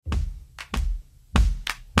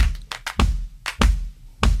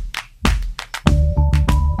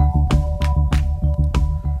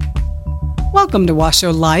Welcome to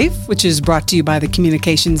Washoe Life, which is brought to you by the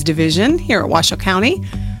Communications Division here at Washoe County.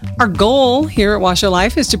 Our goal here at Washoe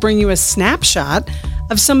Life is to bring you a snapshot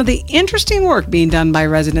of some of the interesting work being done by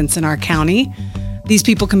residents in our county. These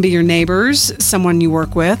people can be your neighbors, someone you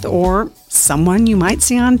work with, or someone you might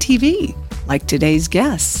see on TV, like today's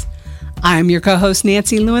guests. I'm your co-host,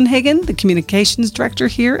 Nancy Lewinhagen, the Communications Director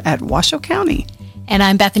here at Washoe County. And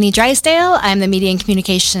I'm Bethany Drysdale. I'm the Media and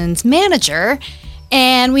Communications Manager.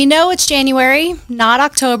 And we know it's January, not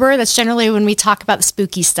October. That's generally when we talk about the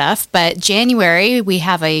spooky stuff. But January, we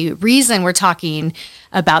have a reason we're talking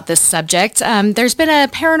about this subject. There's been a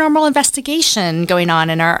paranormal investigation going on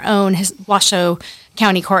in our own Washoe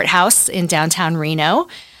County Courthouse in downtown Reno.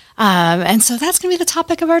 And so that's going to be the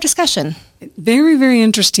topic of our discussion. Very, very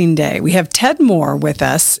interesting day. We have Ted Moore with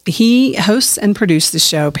us. He hosts and produces the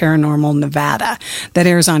show Paranormal Nevada that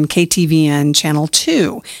airs on KTVN Channel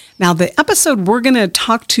 2. Now, the episode we're going to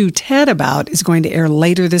talk to Ted about is going to air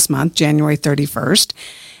later this month, January 31st.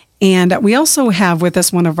 And we also have with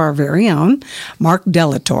us one of our very own, Mark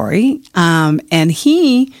Delatorre. And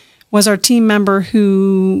he was our team member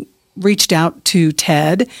who reached out to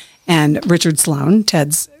Ted and Richard Sloan,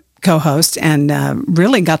 Ted's co-host, and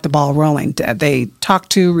really got the ball rolling. They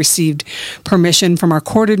received permission from our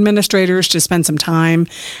court administrators to spend some time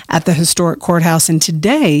at the historic courthouse. And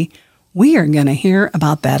today we are going to hear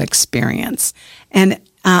about that experience. And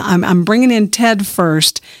I'm bringing in Ted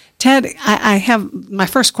first. Ted, I have, my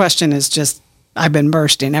first question is just, I've been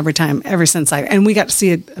bursting ever since and we got to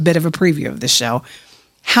see a bit of a preview of the show.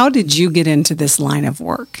 How did you get into this line of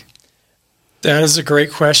work? That is a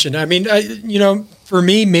great question. I mean, for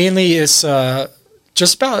me, mainly it's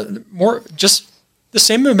just the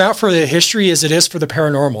same amount for the history as it is for the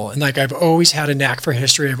paranormal. And I've always had a knack for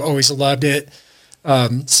history. I've always loved it.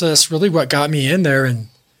 So that's really what got me in there. And,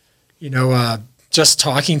 just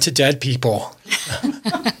talking to dead people.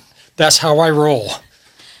 That's how I roll.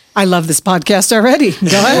 I love this podcast already. Go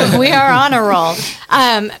ahead. We are on a roll.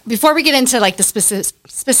 Before we get into the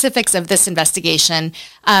specifics of this investigation,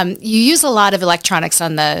 you use a lot of electronics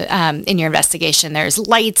on in your investigation. There's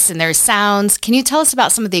lights and there's sounds. Can you tell us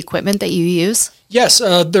about some of the equipment that you use? Yes,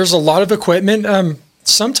 there's a lot of equipment.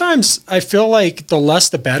 Sometimes I feel like the less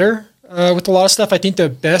the better with a lot of stuff. I think the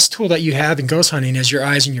best tool that you have in ghost hunting is your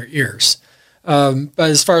eyes and your ears. But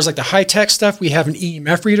as far as the high-tech stuff, we have an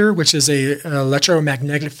EMF reader, which is an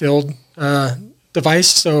electromagnetic field device.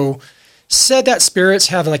 So said that spirits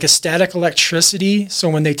have a static electricity. So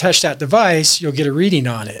when they touch that device, you'll get a reading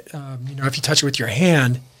on it. If you touch it with your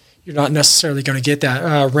hand, you're not necessarily going to get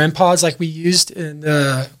that. REM pods like we used in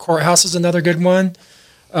the courthouse is another good one.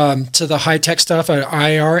 To the high-tech stuff, an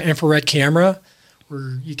IR infrared camera,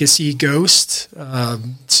 where you can see ghosts,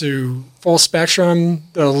 to full spectrum.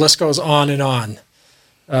 The list goes on and on.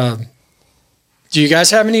 Do you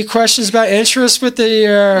guys have any questions about interest with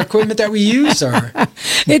the equipment that we use? Or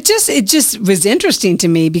It just was interesting to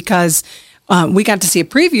me because we got to see a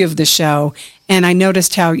preview of the show, and I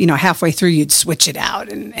noticed how halfway through you'd switch it out,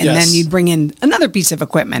 and Yes. then you'd bring in another piece of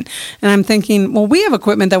equipment. And I'm thinking, well, we have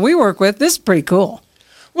equipment that we work with. This is pretty cool.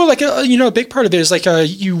 Well, a big part of it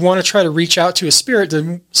is you want to try to reach out to a spirit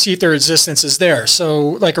to see if their existence is there.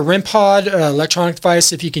 So a REM pod, electronic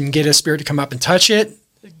device, if you can get a spirit to come up and touch it,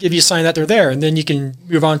 give you a sign that they're there. And then you can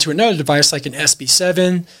move on to another device like an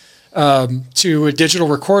SB7, to a digital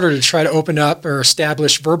recorder to try to open up or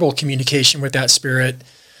establish verbal communication with that spirit.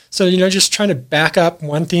 So, just trying to back up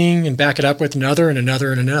one thing and back it up with another and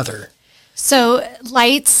another and another. So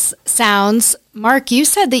lights, sounds. Mark, you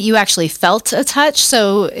said that you actually felt a touch,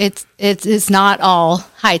 so it's not all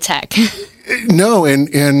high tech. No, and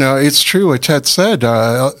it's true what Ted said.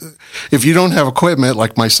 If you don't have equipment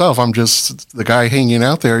like myself, I'm just the guy hanging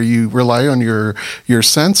out there. You rely on your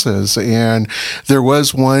senses, and there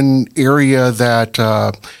was one area that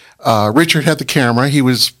Richard had the camera. He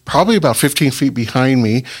was probably about 15 feet behind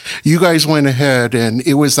me. You guys went ahead, and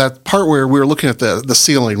it was that part where we were looking at the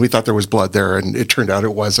ceiling. We thought there was blood there, and it turned out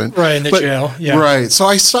it wasn't. Right, in the jail, yeah. Right. So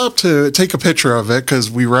I stopped to take a picture of it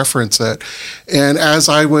because we reference it. And as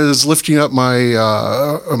I was lifting up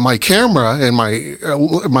my camera and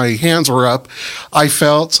my hands were up, I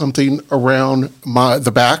felt something around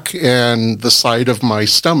the back and the side of my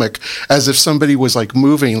stomach, as if somebody was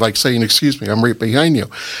moving, saying, "Excuse me, I'm right behind you."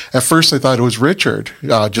 At first, I thought it was Richard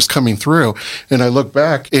just coming through, and I looked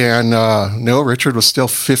back, and no, Richard was still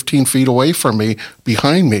 15 feet away from me,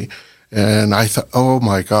 behind me, and I thought, "Oh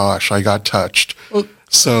my gosh, I got touched." Well,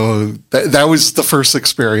 so that was the first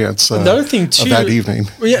experience. Another thing too, of that evening.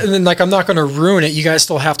 Well, yeah, and then I'm not going to ruin it. You guys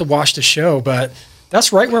still have to watch the show, but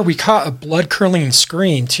that's right where we caught a blood curdling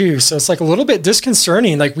scream too. So it's like a little bit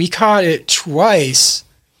disconcerting. Like we caught it twice,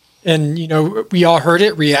 and we all heard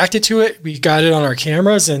it, reacted to it. We got it on our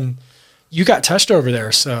cameras, and you got touched over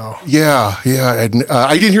there. So yeah. And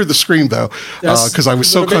I didn't hear the scream though, because I was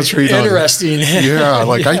so concentrated on it. Interesting. Yeah,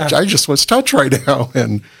 like Yeah. I just was touched right now,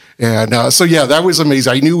 and so yeah, that was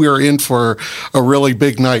amazing. I knew we were in for a really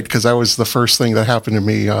big night because that was the first thing that happened to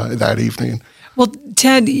me that evening. Well,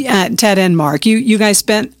 Ted and Mark, you guys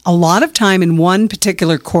spent a lot of time in one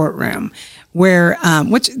particular courtroom where,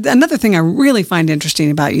 which another thing I really find interesting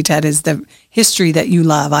about you, Ted, is the history that you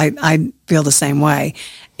love. I feel the same way.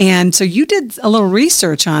 And so you did a little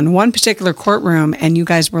research on one particular courtroom, and you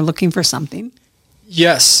guys were looking for something.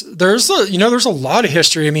 Yes, there's a lot of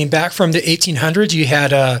history. I mean, back from the 1800s, you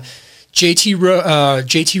had J.T.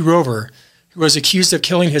 Rover, who was accused of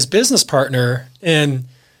killing his business partner, and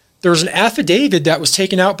there was an affidavit that was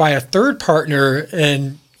taken out by a third partner,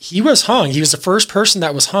 and he was hung. He was the first person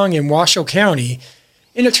that was hung in Washoe County,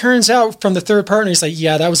 and it turns out from the third partner, he's like,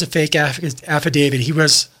 yeah, that was a fake affidavit. He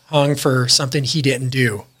was hung for something he didn't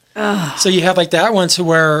do. So you have like that one to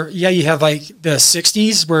where, you have like the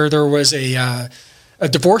 60s where there was a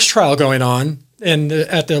divorce trial going on, and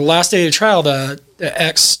at the last day of the trial, the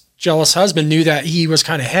ex-jealous husband knew that he was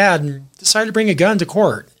kind of had and decided to bring a gun to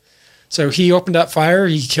court. So he opened up fire,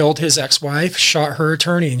 he killed his ex-wife, shot her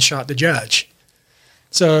attorney, and shot the judge.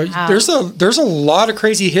 So Wow. there's a lot of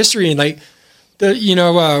crazy history, and like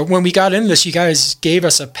when we got into this, you guys gave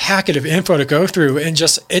us a packet of info to go through, and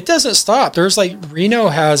just it doesn't stop. There's like Reno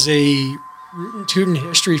has a rootin' tootin'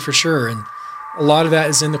 history for sure, and a lot of that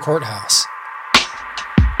is in the courthouse.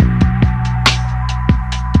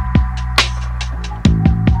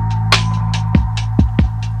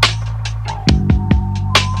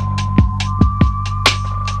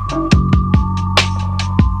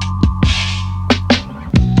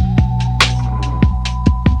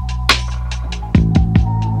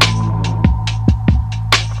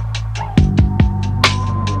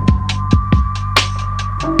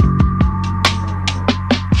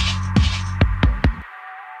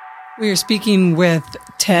 We are speaking with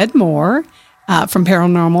Ted Moore from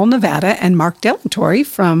Paranormal Nevada and Mark Delatory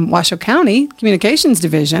from Washoe County Communications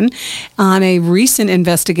Division on a recent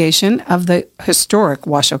investigation of the historic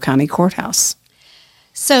Washoe County Courthouse.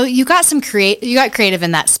 So you got creative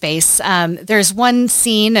in that space. There's one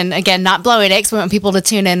scene, and again, not blowing it because we want people to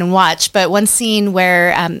tune in and watch, but one scene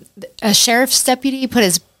where a sheriff's deputy put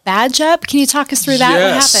his badge up. Can you talk us through that?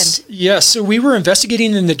 What happened? Yes. So we were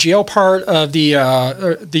investigating in the jail part of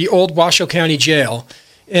the old Washoe County Jail,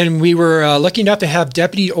 and we were lucky enough to have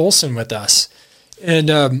Deputy Olson with us.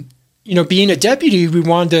 And being a deputy, we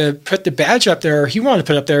wanted to put the badge up there. He wanted to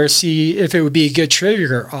put it up there to see if it would be a good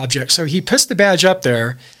trigger object. So he puts the badge up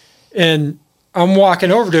there, and I'm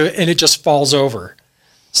walking over to it, and it just falls over.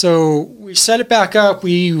 So we set it back up.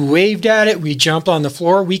 We waved at it. We jumped on the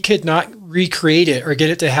floor. We could not recreate it or get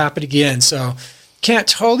it to happen again. So can't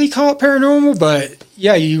totally call it paranormal, but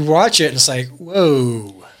yeah, you watch it and it's like,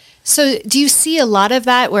 whoa. So do you see a lot of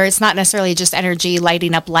that where it's not necessarily just energy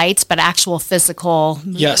lighting up lights, but actual physical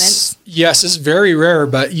movements? Yes, it's very rare,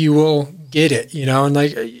 but you will get it, and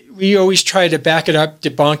like we always try to back it up,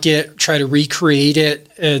 debunk it, try to recreate it.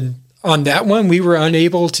 And on that one, we were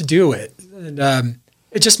unable to do it. And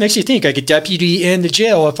it just makes you think, like a deputy in the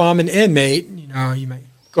jail, if I'm an inmate, you might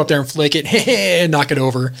go up there and flick it and knock it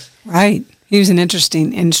over. Right. He was an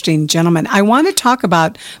interesting gentleman. I want to talk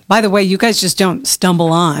about, by the way, you guys just don't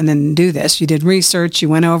stumble on and do this. You did research. You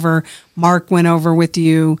went over, Mark went over with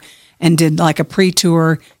you and did like a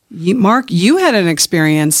pre-tour. Mark, you had an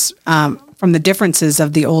experience from the differences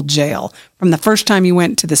of the old jail, from the first time you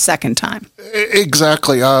went to the second time.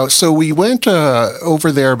 Exactly. So we went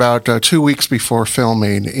over there about 2 weeks before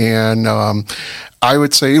filming, and I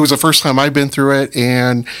would say it was the first time I've been through it,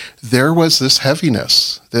 and there was this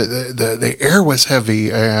heaviness. The air was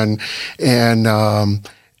heavy, and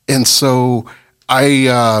so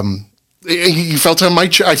he felt on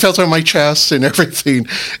I felt on my chest and everything,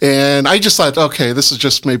 and I just thought, okay, this is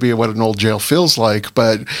just maybe what an old jail feels like.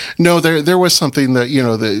 But no, there was something that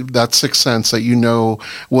that sixth sense that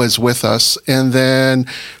was with us. And then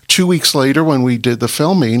 2 weeks later, when we did the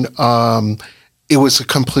filming, it was a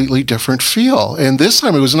completely different feel. And this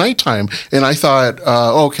time it was nighttime. And I thought,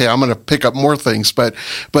 okay, I'm going to pick up more things. But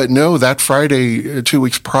no, that Friday, 2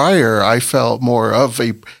 weeks prior, I felt more of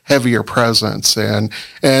a heavier presence. And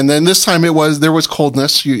then this time there was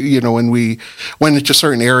coldness. You know, when we went into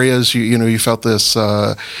certain areas, you felt this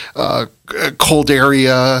cold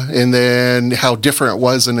area, and then how different it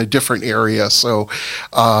was in a different area. So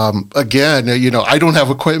again, I don't have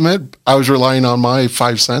equipment. I was relying on my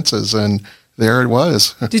five senses, and there it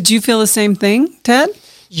was. Did you feel the same thing, Ted?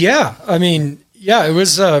 Yeah. I mean, yeah, it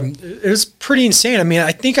was pretty insane. I mean,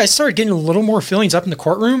 I think I started getting a little more feelings up in the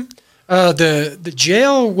courtroom. The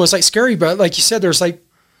jail was like scary, but like you said, there's like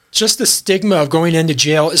just the stigma of going into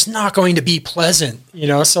jail is not going to be pleasant,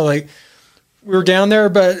 So like we were down there,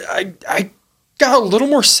 but I got a little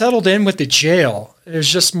more settled in with the jail. It was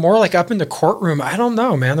just more like up in the courtroom. I don't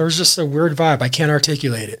know, man. There was just a weird vibe. I can't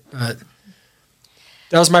articulate it, but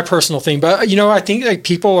that was my personal thing. But, I think like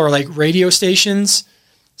people are like radio stations.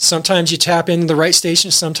 Sometimes you tap into the right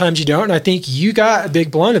station, sometimes you don't. And I think you got a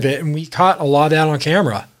big blunt of it, and we caught a lot of that on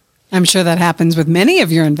camera. I'm sure that happens with many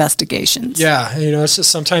of your investigations. Yeah. It's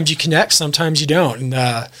just sometimes you connect, sometimes you don't.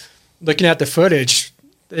 And looking at the footage,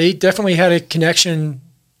 they definitely had a connection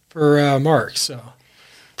for Mark. So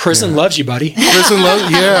prison loves you, buddy. Prison loves,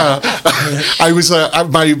 yeah. I was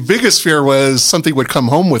my biggest fear was something would come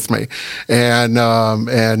home with me,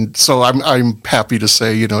 and so I'm happy to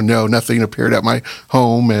say no, nothing appeared at my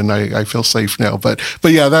home, and I feel safe now. But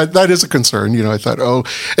yeah, that is a concern. I thought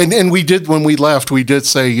and we did when we left, we did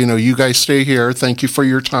say you guys stay here. Thank you for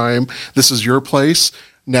your time. This is your place.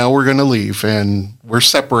 Now we're going to leave, and we're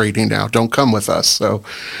separating now. Don't come with us. So.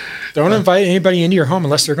 Don't invite anybody into your home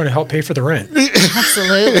unless they're going to help pay for the rent.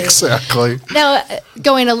 Absolutely. Exactly. Now,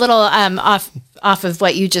 going a little off of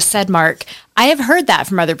what you just said, Mark, I have heard that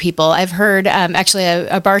from other people. I've heard actually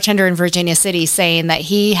a bartender in Virginia City saying that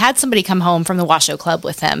he had somebody come home from the Washoe Club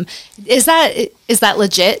with him. Is that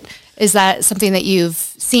legit? Is that something that you've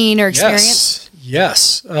seen or experienced?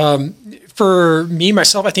 Yes. For me,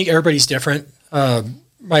 myself, I think everybody's different.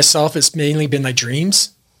 Myself, it's mainly been like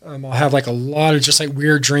dreams. I'll have like a lot of just like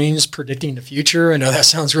weird dreams predicting the future. I know that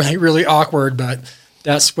sounds really, really awkward, but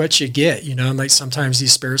that's what you get, And like sometimes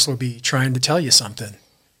these spirits will be trying to tell you something.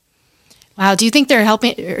 Wow. Do you think they're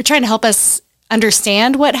trying to help us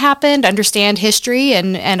understand what happened, understand history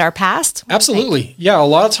and our past? Absolutely. Yeah. A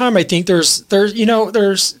lot of time I think there's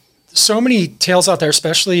so many tales out there,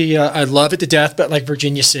 especially I love it to death, but like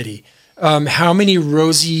Virginia City. How many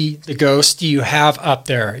Rosie the ghost do you have up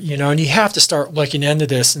there? And you have to start looking into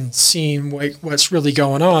this and seeing what's really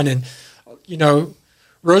going on. And,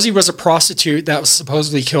 Rosie was a prostitute that was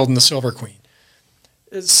supposedly killed in the Silver Queen.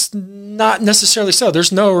 It's not necessarily so.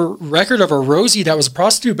 There's no record of a Rosie that was a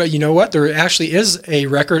prostitute, but you know what? There actually is a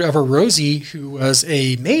record of a Rosie who was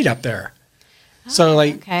a maid up there.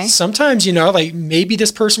 So sometimes, maybe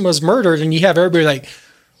this person was murdered and you have everybody like,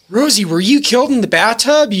 Rosie, were you killed in the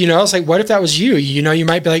bathtub? It's like, what if that was you? You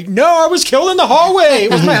might be like, no, I was killed in the hallway.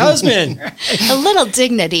 It was my husband. A little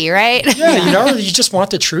dignity, right? Yeah, you just want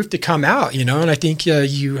the truth to come out, and I think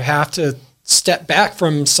you have to step back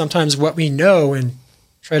from sometimes what we know and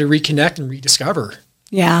try to reconnect and rediscover.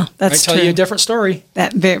 Yeah, that's true. I tell you a different story.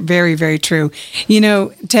 That very, very true.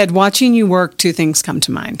 Ted, watching you work, two things come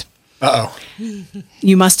to mind. Uh-oh.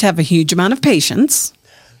 You must have a huge amount of patience.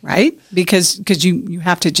 Right? Because you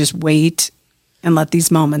have to just wait and let these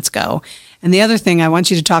moments go. And the other thing, I want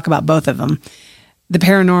you to talk about both of them. The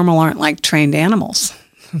paranormal aren't like trained animals.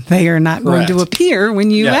 They are not Correct. going to appear when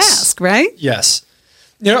you ask, right? Yes.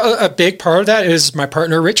 A big part of that is my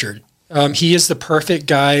partner, Richard. He is the perfect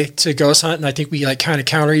guy to ghost hunt, and I think we kind of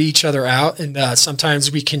counter each other out, and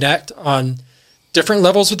sometimes we connect on different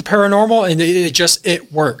levels with the paranormal, and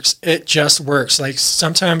it works. It just works. Like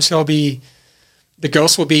sometimes the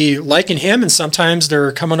ghosts will be liking him, and sometimes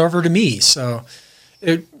they're coming over to me. So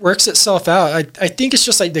it works itself out. I think it's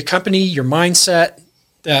just like the company, your mindset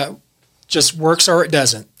that just works or it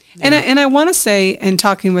doesn't. And I want to say, in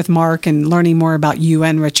talking with Mark and learning more about you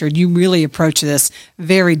and Richard, you really approach this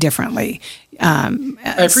very differently. I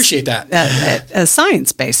appreciate that. As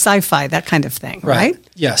science-based, sci-fi, that kind of thing, right?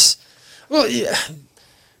 Yes. Well, yeah.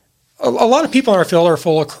 A lot of people in our field are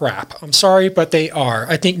full of crap. I'm sorry, but they are.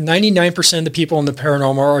 I think 99% of the people in the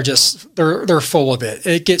paranormal are just, they're full of it.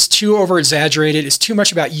 It gets too over-exaggerated. It's too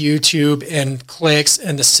much about YouTube and clicks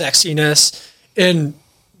and the sexiness. And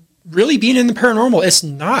really being in the paranormal, it's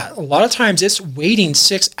not. A lot of times it's waiting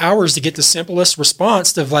 6 hours to get the simplest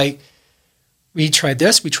response of like, we tried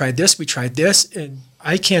this, and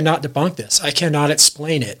I cannot debunk this. I cannot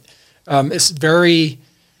explain it. It's very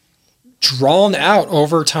drawn out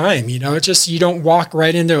over time. You know, it just, you don't walk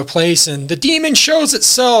right into a place and the demon shows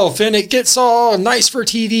itself and it gets all nice for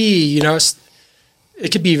TV. You know,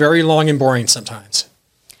 it could be very long and boring sometimes.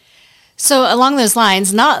 So along those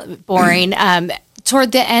lines, not boring,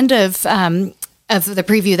 toward the end of the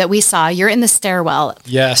preview that we saw, you're in the stairwell.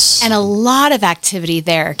 Yes. And a lot of activity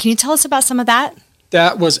there. Can you tell us about some of that?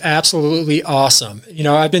 That was absolutely awesome. You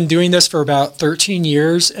know, I've been doing this for about 13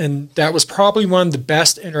 years, and that was probably one of the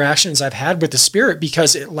best interactions I've had with the spirit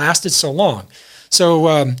because it lasted so long.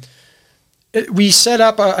 So we set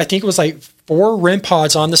up, I think it was like 4 REM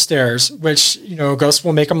pods on the stairs, which, you know, ghosts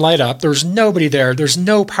will make them light up. There's nobody there. There's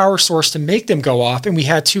no power source to make them go off. And we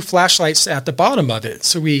had 2 flashlights at the bottom of it.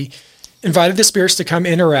 So we invited the spirits to come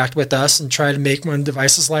interact with us and try to make one of the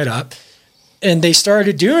devices light up. And they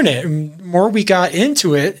started doing it. And the more we got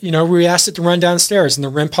into it, you know, we asked it to run downstairs, and the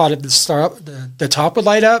REM pod at the top would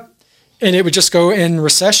light up, and it would just go in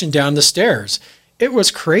recession down the stairs. It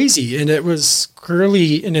was crazy, and it was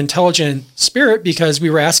clearly an intelligent spirit because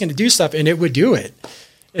we were asking it to do stuff, and it would do it.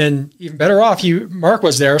 And even better off, Mark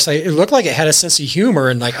was there, so it looked like it had a sense of humor,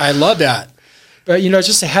 and like I love that. But you know,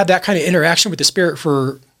 just to have that kind of interaction with the spirit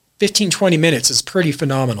for 15, 20 minutes is pretty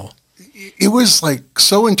phenomenal. It was like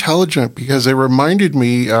so intelligent because it reminded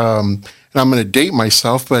me, and I'm going to date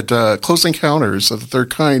myself, but Close Encounters of the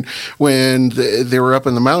Third Kind, when they were up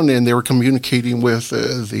in the mountain and they were communicating with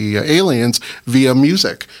the aliens via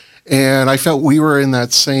music. And I felt we were in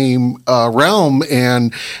that same realm,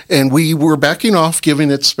 and we were backing off,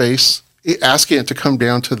 giving it space, asking it to come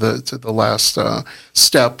down to the last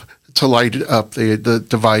step to light up the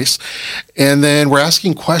device. And then we're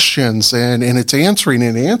asking questions, and it's answering,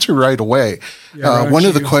 and it answered right away. Yeah, one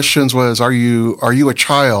of the questions was, are you a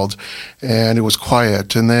child? And it was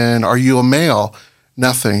quiet. And then, are you a male?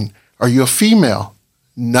 Nothing. Are you a female?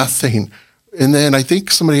 Nothing. And then I think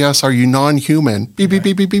somebody asked, are you non-human? Beep, beep,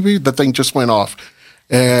 beep, beep, beep, beep. The thing just went off.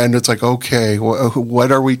 And it's like, okay, what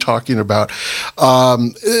are we talking about?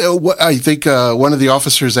 I think one of the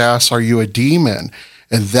officers asked, are you a demon?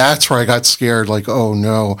 And that's where I got scared, like, oh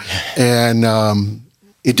no. And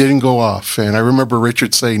it didn't go off. And I remember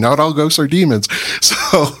Richard saying, not all ghosts are demons.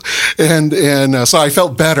 So, so I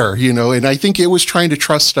felt better, you know, and I think it was trying to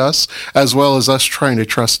trust us as well as us trying to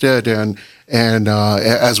trust it. And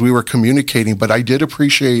as we were communicating, but I did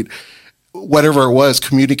appreciate whatever it was,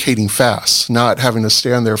 communicating fast, not having to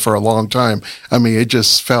stand there for a long time. I mean, it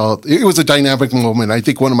just felt, it was a dynamic moment. I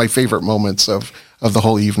think one of my favorite moments of the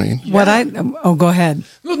whole evening. Yeah. Go ahead.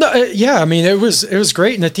 Well, no, I mean, it was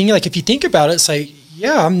great. And the thing, like, if you think about it, it's like,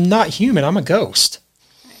 yeah, I'm not human. I'm a ghost.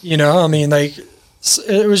 You know, I mean, like,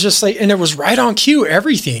 it was just like, and it was right on cue,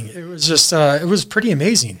 everything. It was just, it was pretty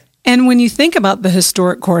amazing. And when you think about the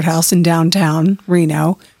historic courthouse in downtown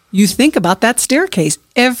Reno, you think about that staircase.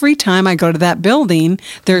 Every time I go to that building,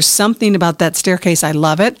 there's something about that staircase. I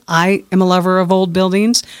love it. I am a lover of old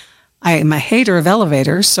buildings. I am a hater of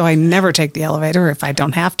elevators, so I never take the elevator if I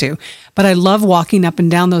don't have to. But I love walking up and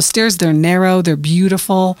down those stairs. They're narrow, they're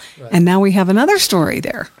beautiful. Right. And now we have another story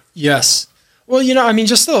there. Yes. Well, you know, I mean,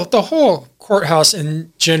 just the whole courthouse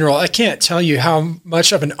in general, I can't tell you how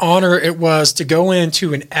much of an honor it was to go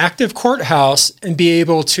into an active courthouse and be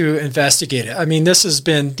able to investigate it. I mean, this has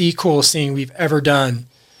been the coolest thing we've ever done,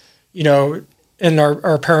 you know, in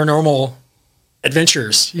our paranormal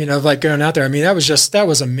adventures, you know, like going out there. I mean, that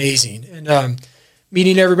was amazing. And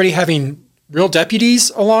meeting everybody, having real deputies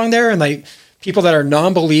along there and like people that are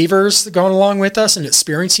non-believers going along with us and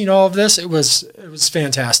experiencing all of this, it was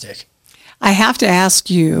fantastic. I have to ask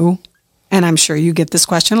you, and I'm sure you get this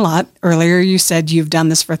question a lot. Earlier you said you've done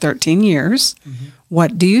this for 13 years. Mm-hmm.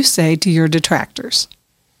 What do you say to your detractors?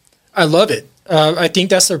 I love it. I think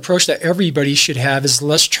that's the approach that everybody should have is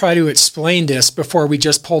let's try to explain this before we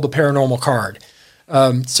just pull the paranormal card.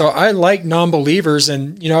 So I like non-believers,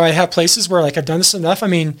 and, you know, I have places where like I've done this enough. I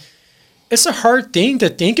mean, it's a hard thing to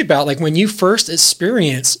think about. Like when you first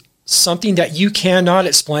experience something that you cannot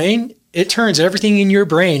explain, it turns everything in your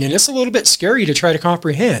brain, and it's a little bit scary to try to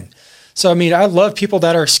comprehend. So, I mean, I love people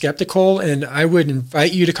that are skeptical, and I would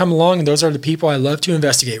invite you to come along, and those are the people I love to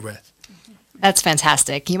investigate with. That's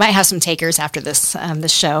fantastic. You might have some takers after this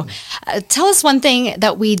show. Tell us one thing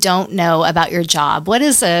that we don't know about your job. What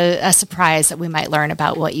is a surprise that we might learn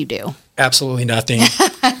about what you do? Absolutely nothing.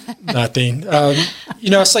 Nothing. You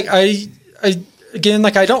know, it's like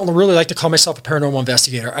I don't really like to call myself a paranormal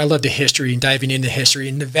investigator. I love the history and diving into history.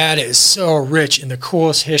 And Nevada is so rich in the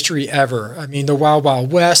coolest history ever. I mean, the Wild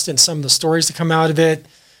Wild West and some of the stories that come out of it.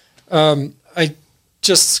 I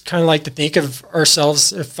just kind of like to think of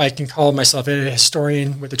ourselves, if I can call myself a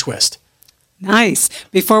historian with a twist. Nice.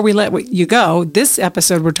 Before we let you go, this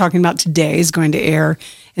episode we're talking about today is going to air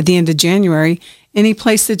at the end of January. Any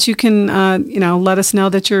place that you can, let us know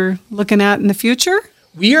that you're looking at in the future?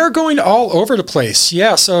 We are going all over the place.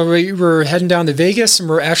 Yeah, so we're heading down to Vegas, and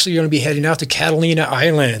we're actually going to be heading out to Catalina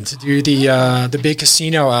Island to do the big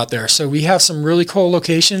casino out there. So we have some really cool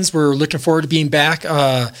locations. We're looking forward to being back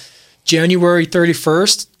January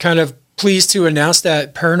 31st. Kind of pleased to announce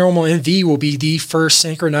that Paranormal NV will be the first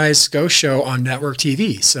synchronized ghost show on network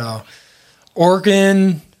TV. So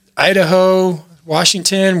Oregon, Idaho,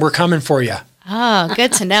 Washington, we're coming for you. Oh,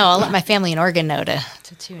 good to know. I'll let my family in Oregon know to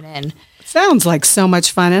tune in. Sounds like so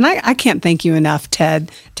much fun. And I can't thank you enough,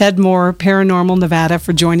 Ted. Ted Moore, Paranormal Nevada,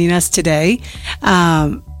 for joining us today.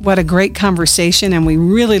 What a great conversation. And we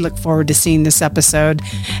really look forward to seeing this episode.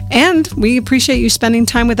 And we appreciate you spending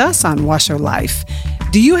time with us on Washoe Life.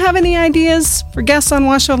 Do you have any ideas for guests on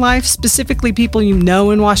Washoe Life, specifically people you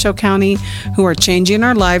know in Washoe County who are changing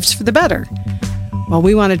our lives for the better? Well,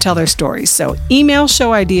 we want to tell their stories. So email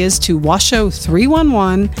show ideas to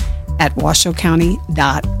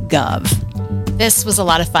washoe311@washoecounty.gov. This was a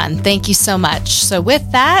lot of fun. Thank you so much. So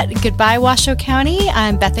with that, goodbye, Washoe County.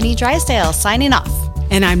 I'm Bethany Drysdale signing off.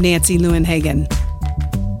 And I'm Nancy Lewin-Hagen.